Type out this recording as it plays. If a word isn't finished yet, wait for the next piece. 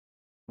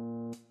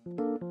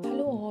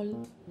Hello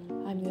all,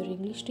 I'm your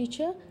English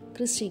teacher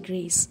Christy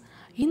Grace.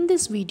 In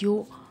this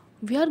video,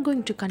 we are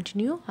going to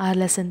continue our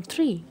lesson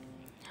 3.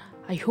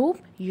 I hope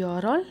you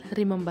are all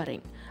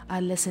remembering.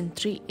 Our lesson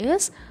 3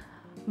 is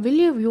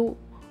Williwu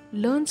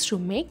learns to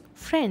make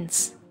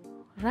friends.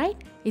 Right?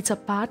 It's a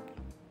part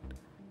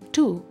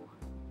 2.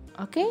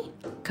 Okay?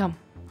 Come,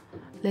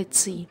 let's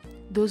see.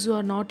 Those who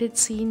are not yet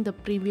seen the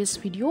previous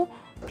video,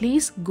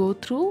 please go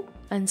through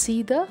and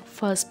see the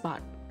first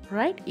part.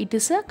 Right? It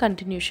is a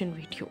continuation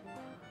video.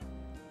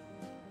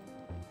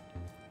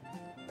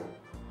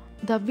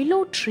 The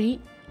willow tree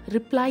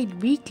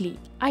replied weakly,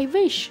 I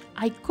wish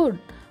I could,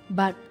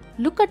 but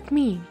look at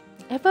me.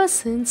 Ever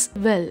since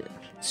well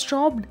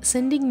stopped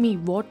sending me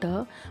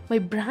water, my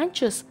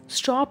branches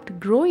stopped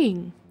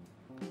growing.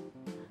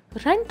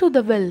 Run to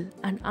the well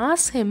and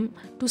ask him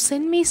to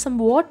send me some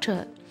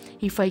water.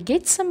 If I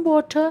get some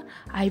water,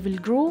 I will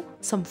grow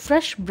some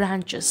fresh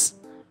branches.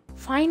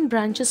 Fine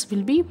branches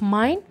will be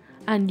mine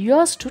and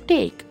yours to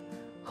take.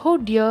 Oh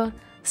dear,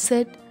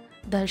 said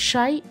the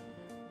shy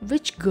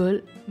witch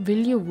girl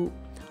Williwu.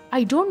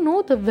 I don't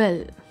know the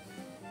well.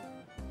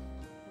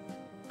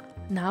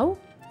 Now,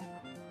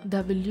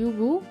 the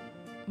Williwu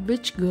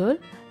witch girl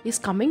is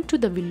coming to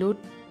the willow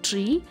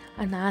tree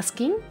and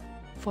asking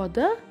for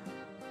the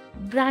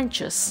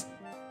branches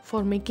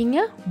for making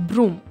a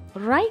broom.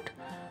 Right?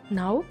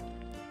 Now,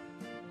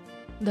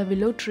 the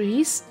willow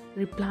tree is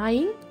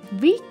replying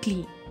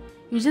weakly.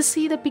 You just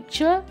see the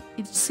picture,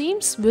 it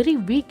seems very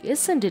weak,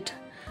 isn't it?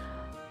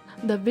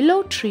 The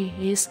willow tree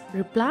is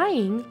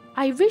replying,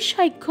 I wish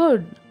I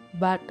could,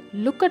 but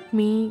look at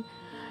me.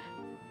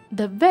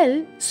 The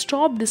well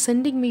stopped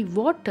sending me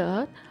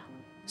water,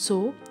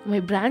 so my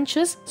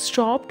branches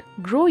stopped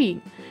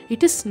growing.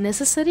 It is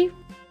necessary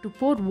to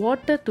pour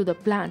water to the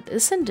plant,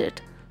 isn't it?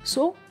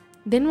 So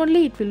then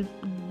only it will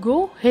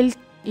grow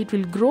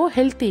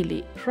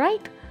healthily,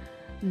 right?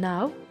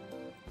 Now,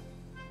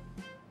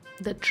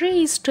 the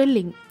tree is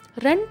telling,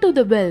 run to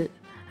the well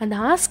and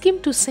ask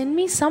him to send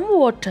me some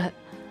water.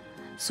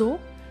 So,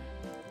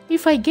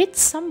 if I get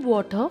some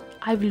water,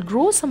 I will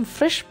grow some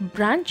fresh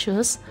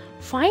branches.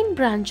 Fine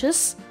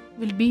branches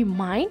will be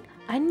mine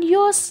and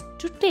yours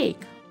to take.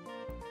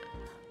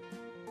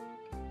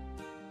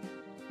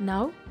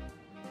 Now,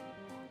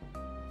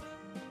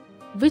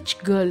 witch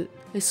girl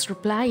is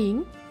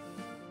replying,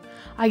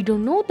 I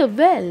don't know the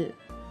well.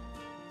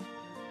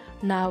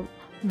 Now,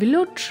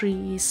 willow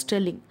tree is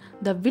telling,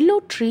 the willow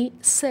tree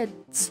said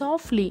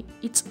softly,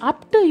 it's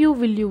up to you,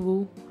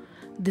 Williwu.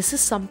 This is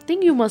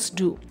something you must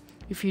do.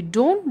 If you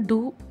don't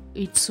do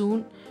it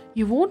soon,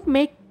 you won't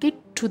make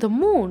it to the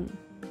moon.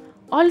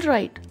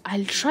 Alright,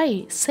 I'll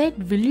try, said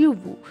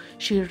Williwu.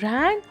 She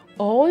ran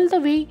all the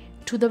way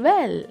to the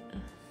well.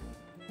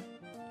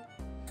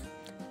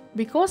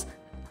 Because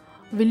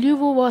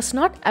Williwu was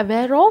not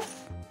aware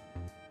of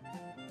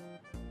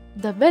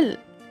the well,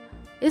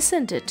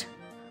 isn't it?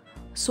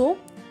 So,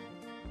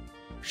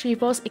 she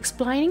was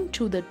explaining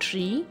to the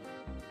tree,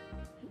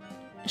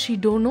 she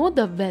don't know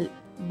the well,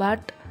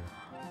 but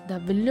the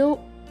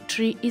willow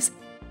tree is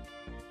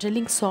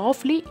telling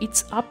softly,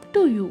 it's up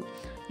to you.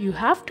 You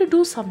have to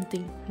do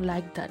something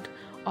like that,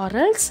 or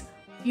else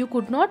you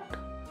could not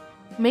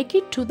make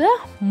it to the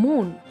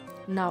moon.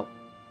 Now,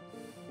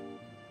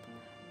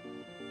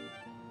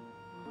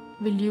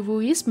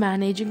 Williwu is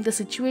managing the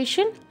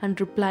situation and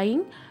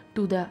replying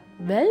to the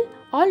well,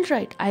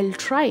 alright, I'll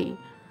try,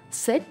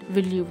 said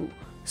Williwu.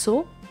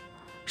 So,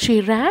 she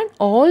ran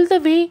all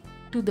the way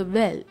to the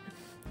well.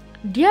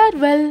 Dear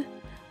well,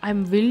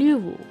 I'm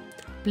Williwu.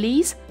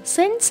 Please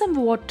send some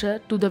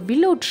water to the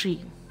willow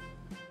tree.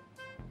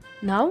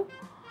 Now,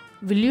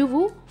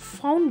 Williwu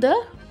found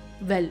the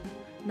well.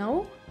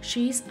 Now,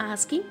 she is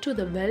asking to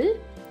the well,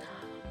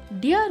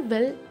 Dear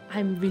well,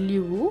 I'm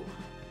Williwu.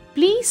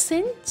 Please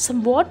send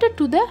some water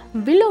to the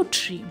willow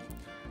tree.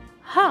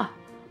 Ha!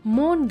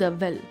 Moaned the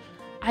well.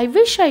 I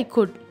wish I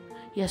could.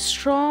 A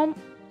storm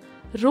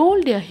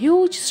rolled a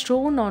huge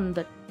stone on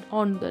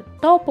the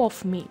top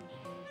of me.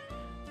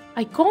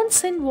 I can't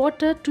send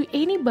water to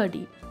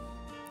anybody.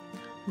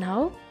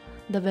 Now,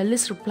 the well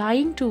is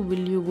replying to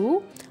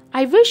Williwu,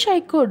 I wish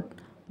I could,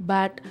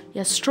 but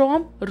a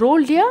storm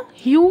rolled a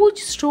huge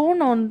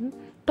stone on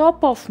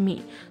top of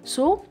me.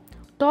 So,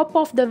 top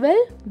of the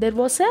well, there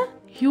was a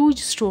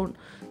huge stone.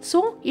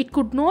 So, it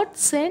could not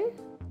send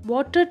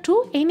water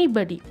to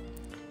anybody.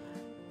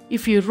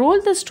 If you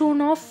roll the stone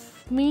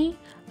off me,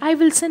 I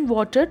will send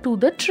water to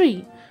the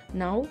tree.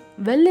 Now,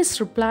 well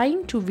is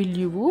replying to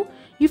Williwu,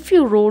 if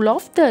you roll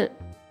off the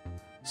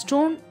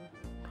stone,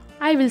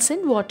 I will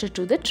send water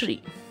to the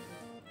tree.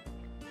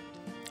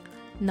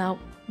 Now,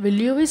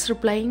 Williwu is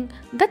replying,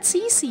 that's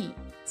easy,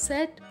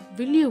 said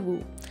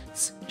Williwu.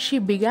 She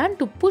began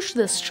to push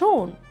the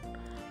stone,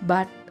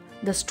 but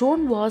the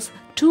stone was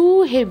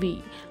too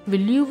heavy.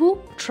 Williwu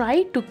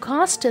tried to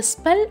cast a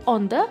spell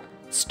on the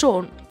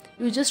stone.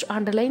 You just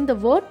underline the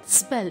word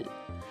spell.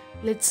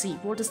 Let's see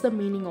what is the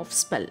meaning of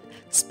spell.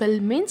 Spell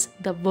means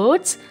the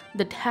words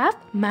that have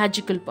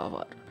magical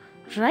power,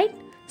 right?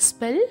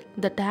 Spell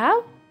that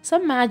have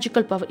some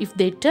magical power. If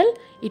they tell,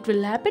 it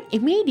will happen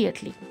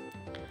immediately.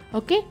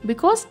 Okay,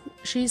 because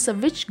she is a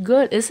witch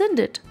girl, isn't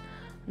it?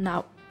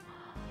 Now,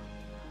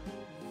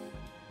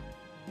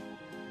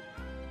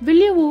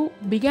 Williwu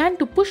began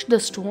to push the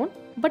stone,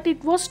 but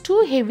it was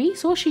too heavy,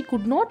 so she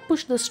could not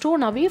push the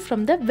stone away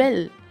from the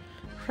well.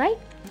 Right?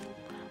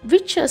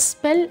 Witch's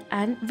spell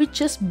and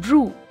witch's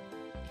brew.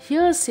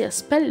 Here's a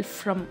spell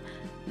from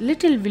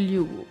little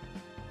Williwu.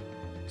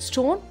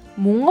 Stone,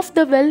 move off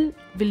the well,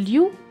 will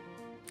you?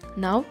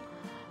 Now,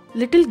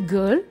 little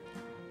girl,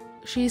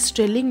 she is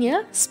telling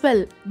a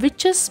spell,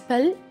 witch's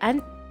spell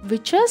and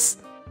witch's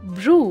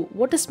brew.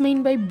 What is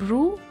meant by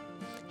brew?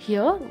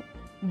 Here,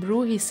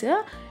 brew is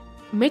a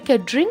make a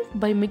drink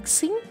by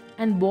mixing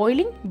and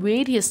boiling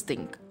various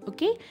things.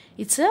 Okay,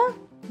 it's a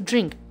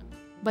drink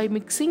by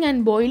mixing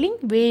and boiling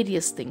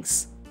various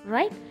things.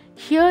 Right?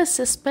 Here's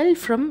a spell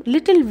from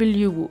little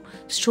Williwu.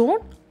 Stone,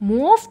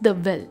 move off the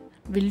well.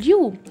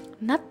 Williwu,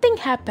 nothing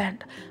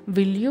happened.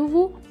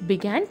 Williwu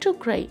began to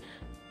cry.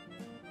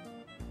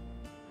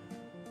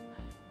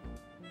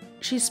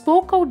 She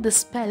spoke out the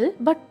spell,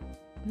 but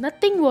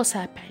nothing was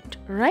happened.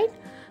 Right?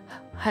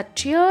 Her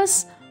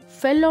tears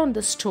fell on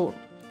the stone.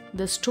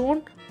 The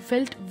stone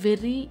felt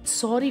very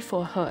sorry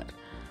for her.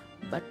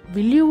 But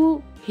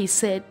Williwu, he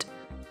said,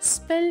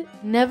 spell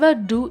never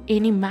do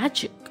any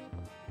magic.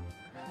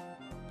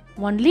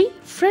 Only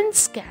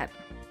friends can.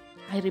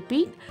 I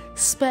repeat,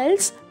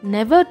 spells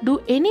never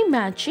do any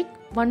magic.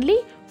 Only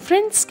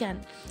friends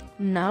can.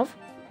 Now,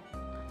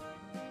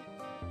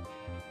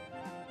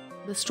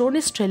 the stone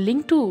is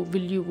telling to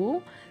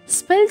Williwu,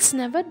 spells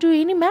never do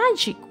any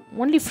magic.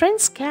 Only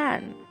friends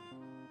can.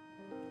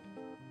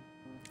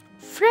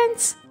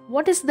 Friends,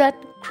 what is that?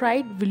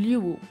 Cried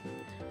Williwu.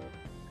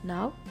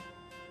 Now,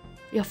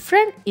 your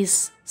friend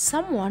is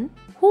someone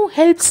who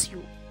helps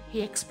you,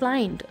 he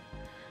explained.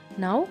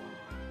 Now,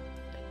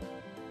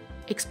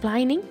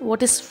 explaining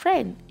what is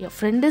friend. Your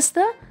friend is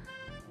the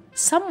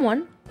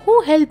someone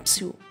who helps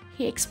you,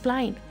 he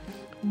explained.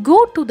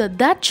 Go to the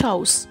Dutch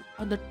house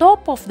on the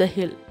top of the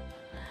hill.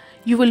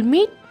 You will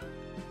meet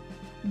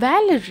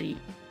Valerie.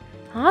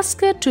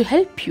 Ask her to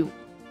help you.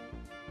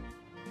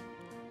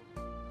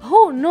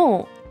 Oh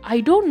no,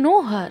 I don't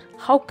know her.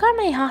 How can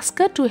I ask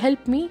her to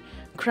help me?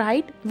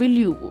 Cried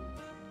Williwu.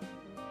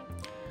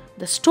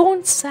 The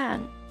stone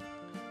sang.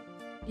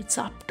 It's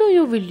up to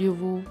you,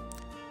 Williwu.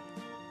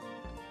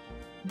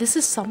 This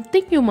is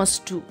something you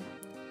must do.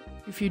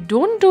 If you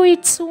don't do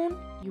it soon,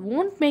 you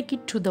won't make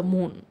it to the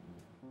moon.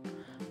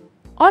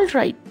 All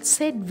right,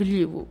 said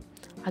Williwu.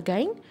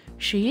 Again,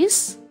 she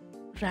is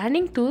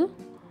running to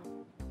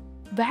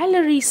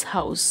Valerie's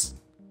house.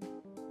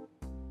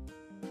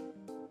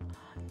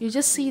 You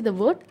just see the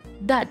word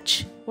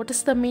Dutch. What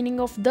is the meaning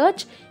of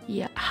Dutch?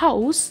 A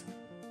house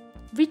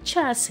which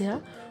has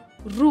a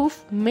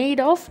roof made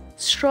of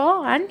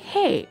straw and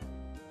hay.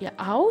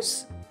 A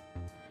house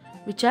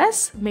which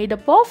is made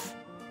up of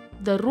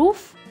the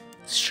roof,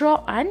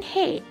 straw and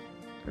hay.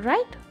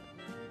 Right?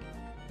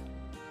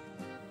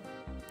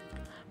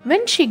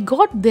 When she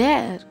got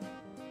there,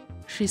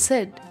 she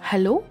said,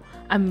 hello,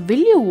 I'm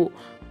Williwu.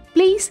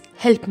 Please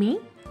help me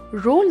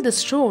roll the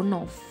stone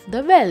off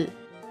the well.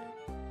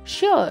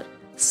 Sure,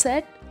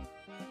 said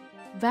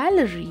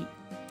Valerie.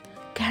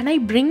 Can I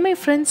bring my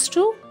friends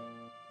too?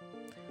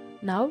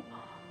 Now,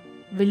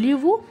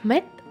 Williwu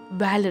met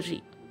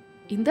Valerie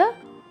in the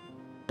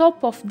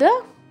top of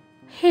the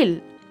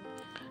hill.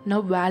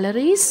 Now,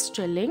 Valerie is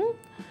telling,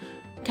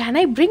 can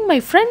I bring my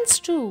friends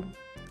too?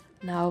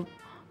 Now,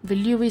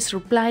 Williwu is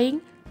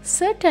replying,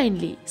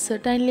 certainly.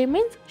 Certainly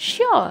means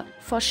sure,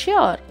 for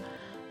sure.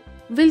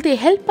 Will they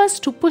help us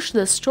to push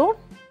the stone?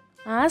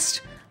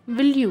 Asked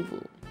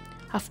Williwu.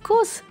 Of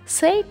course,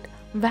 said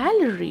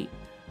Valerie.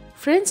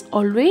 Friends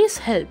always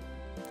help.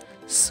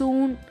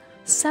 Soon,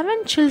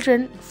 7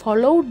 children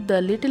followed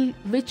the little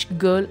witch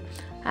girl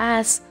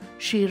as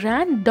she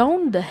ran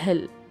down the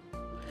hill.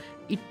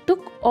 It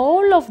took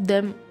all of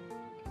them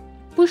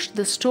push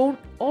the stone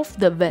off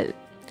the well.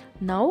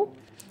 Now,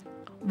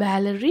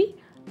 Valerie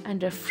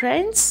and her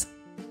friends,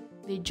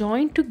 they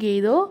joined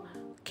together,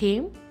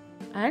 came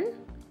and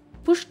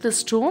pushed the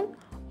stone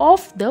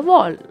off the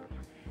wall.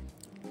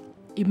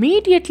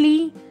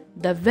 Immediately,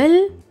 the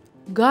well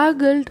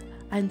gargled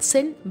and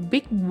sent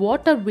big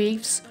water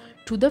waves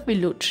to the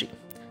willow tree.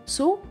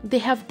 So, they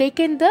have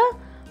taken the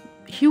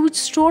huge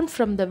stone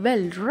from the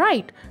well,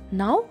 right?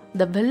 Now,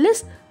 the well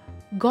is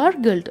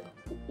gargled.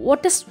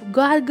 What is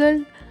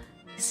gargle?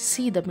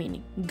 See the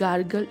meaning.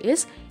 Gargle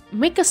is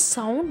make a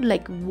sound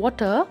like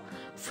water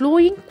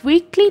flowing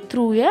quickly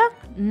through a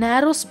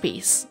narrow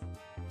space.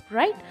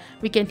 Right?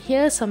 We can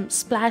hear some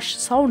splash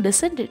sound,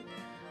 isn't it?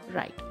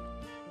 Right.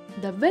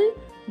 The well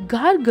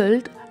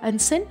gargled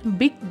and sent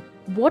big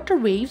water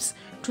waves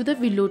to the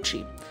willow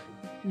tree.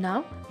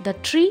 Now the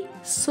tree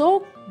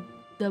soaked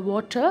the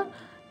water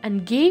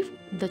and gave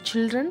the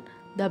children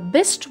the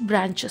best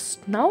branches.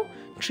 Now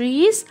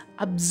trees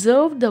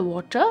observed the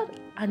water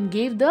and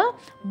gave the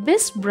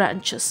best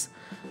branches.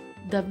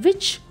 The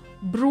witch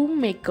broom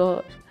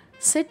maker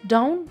sat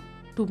down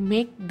to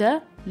make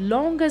the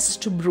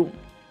longest broom.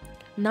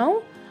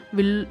 Now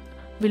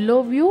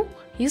Williwu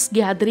is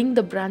gathering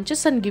the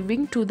branches and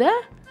giving to the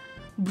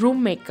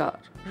broom maker.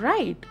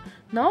 Right?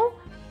 Now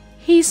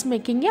he is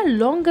making a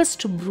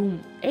longest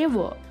broom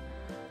ever.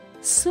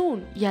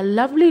 Soon a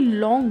lovely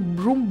long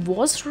broom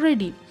was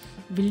ready.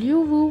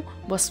 Williwu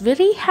was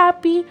very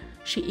happy.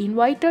 She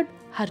invited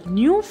her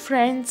new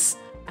friends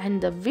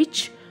and the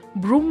witch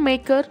broom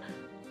maker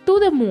to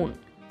the moon.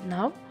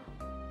 Now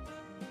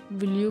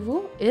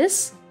Williwu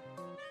is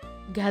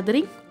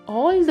gathering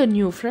all the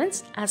new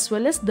friends as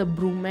well as the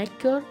broom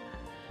maker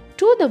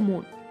to the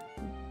moon.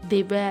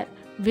 They were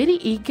very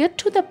eager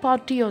to the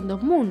party on the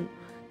moon,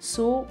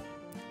 so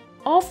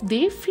off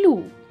they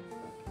flew.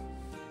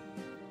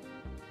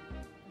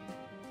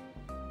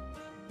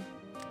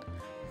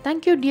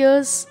 Thank you,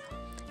 dears.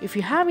 If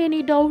you have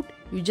any doubt,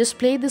 you just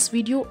play this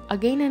video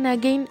again and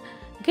again,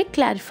 get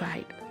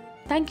clarified.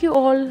 Thank you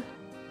all.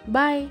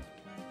 Bye.